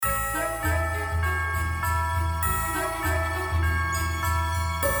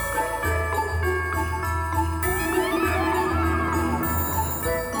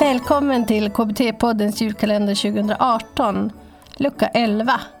Välkommen till KBT-poddens julkalender 2018, lucka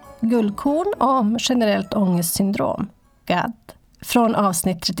 11, guldkorn om generellt ångestsyndrom, GAD, från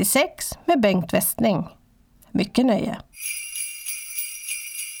avsnitt 36 med Bengt Westling. Mycket nöje.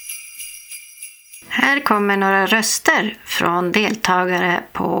 Här kommer några röster från deltagare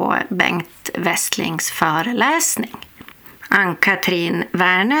på Bengt Westlings föreläsning. Ann-Katrin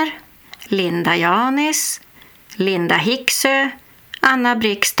Werner, Linda Janis, Linda Hicksö, Anna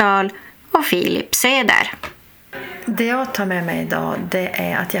Briksdal och Filip Seder. Det jag tar med mig idag, det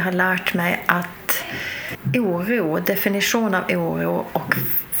är att jag har lärt mig att oro, definition av oro och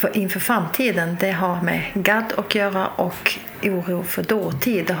inför framtiden, det har med GAD att göra, och oro för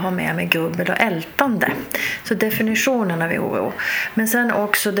dåtid, det har med grubbel och ältande. Så definitionen av oro. Men sen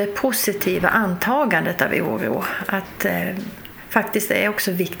också det positiva antagandet av oro. Att faktiskt det är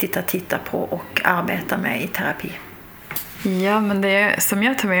också viktigt att titta på och arbeta med i terapi. Ja, men det som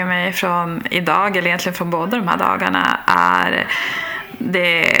jag tar med mig från idag, eller egentligen från båda de här dagarna, är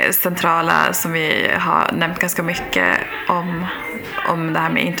det centrala som vi har nämnt ganska mycket om det här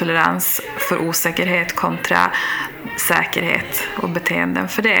med intolerans för osäkerhet kontra säkerhet och beteenden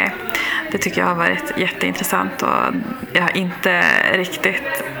för det. Det tycker jag har varit jätteintressant, och jag har inte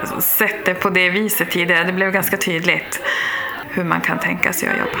riktigt sett det på det viset tidigare. Det blev ganska tydligt hur man kan tänka sig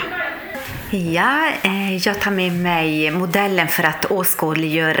att jobba. Ja, jag tar med mig modellen för att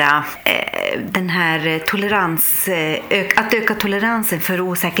åskådliggöra den här att öka toleransen för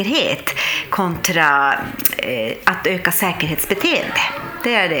osäkerhet kontra att öka säkerhetsbeteende.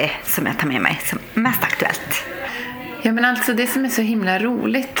 Det är det som jag tar med mig som mest aktuellt. Ja, men alltså det som är så himla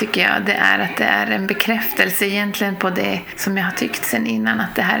roligt tycker jag, det är att det är en bekräftelse egentligen på det som jag har tyckt sedan innan,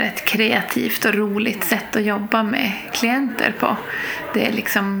 att det här är ett kreativt och roligt sätt att jobba med klienter på. Det är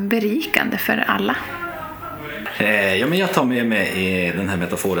liksom berikande för alla. Ja, men jag tar med mig den här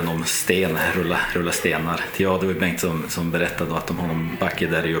metaforen om sten, rulla stenar. Det var Bengt som berättade att de har en backe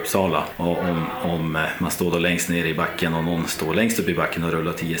där i Uppsala. Och om man står då längst ner i backen och någon står längst upp i backen och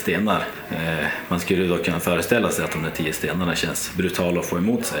rullar 10 stenar. Man skulle då kunna föreställa sig att de där 10 stenarna känns brutala att få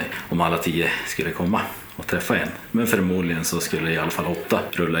emot sig om alla 10 skulle komma och träffa en. Men förmodligen så skulle i alla fall 8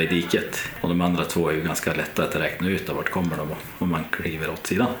 rulla i diket. Och de andra 2 är ju ganska lätta att räkna ut vart kommer de om man kliver åt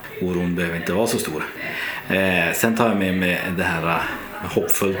sidan. Oron behöver inte vara så stor. Sen tar jag med mig det här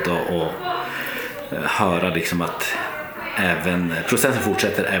hoppfullt och höra liksom att processen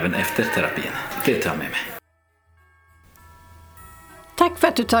fortsätter även efter terapin. Det tar jag med mig. Tack för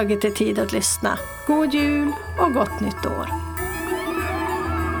att du tagit dig tid att lyssna. God jul och gott nytt år.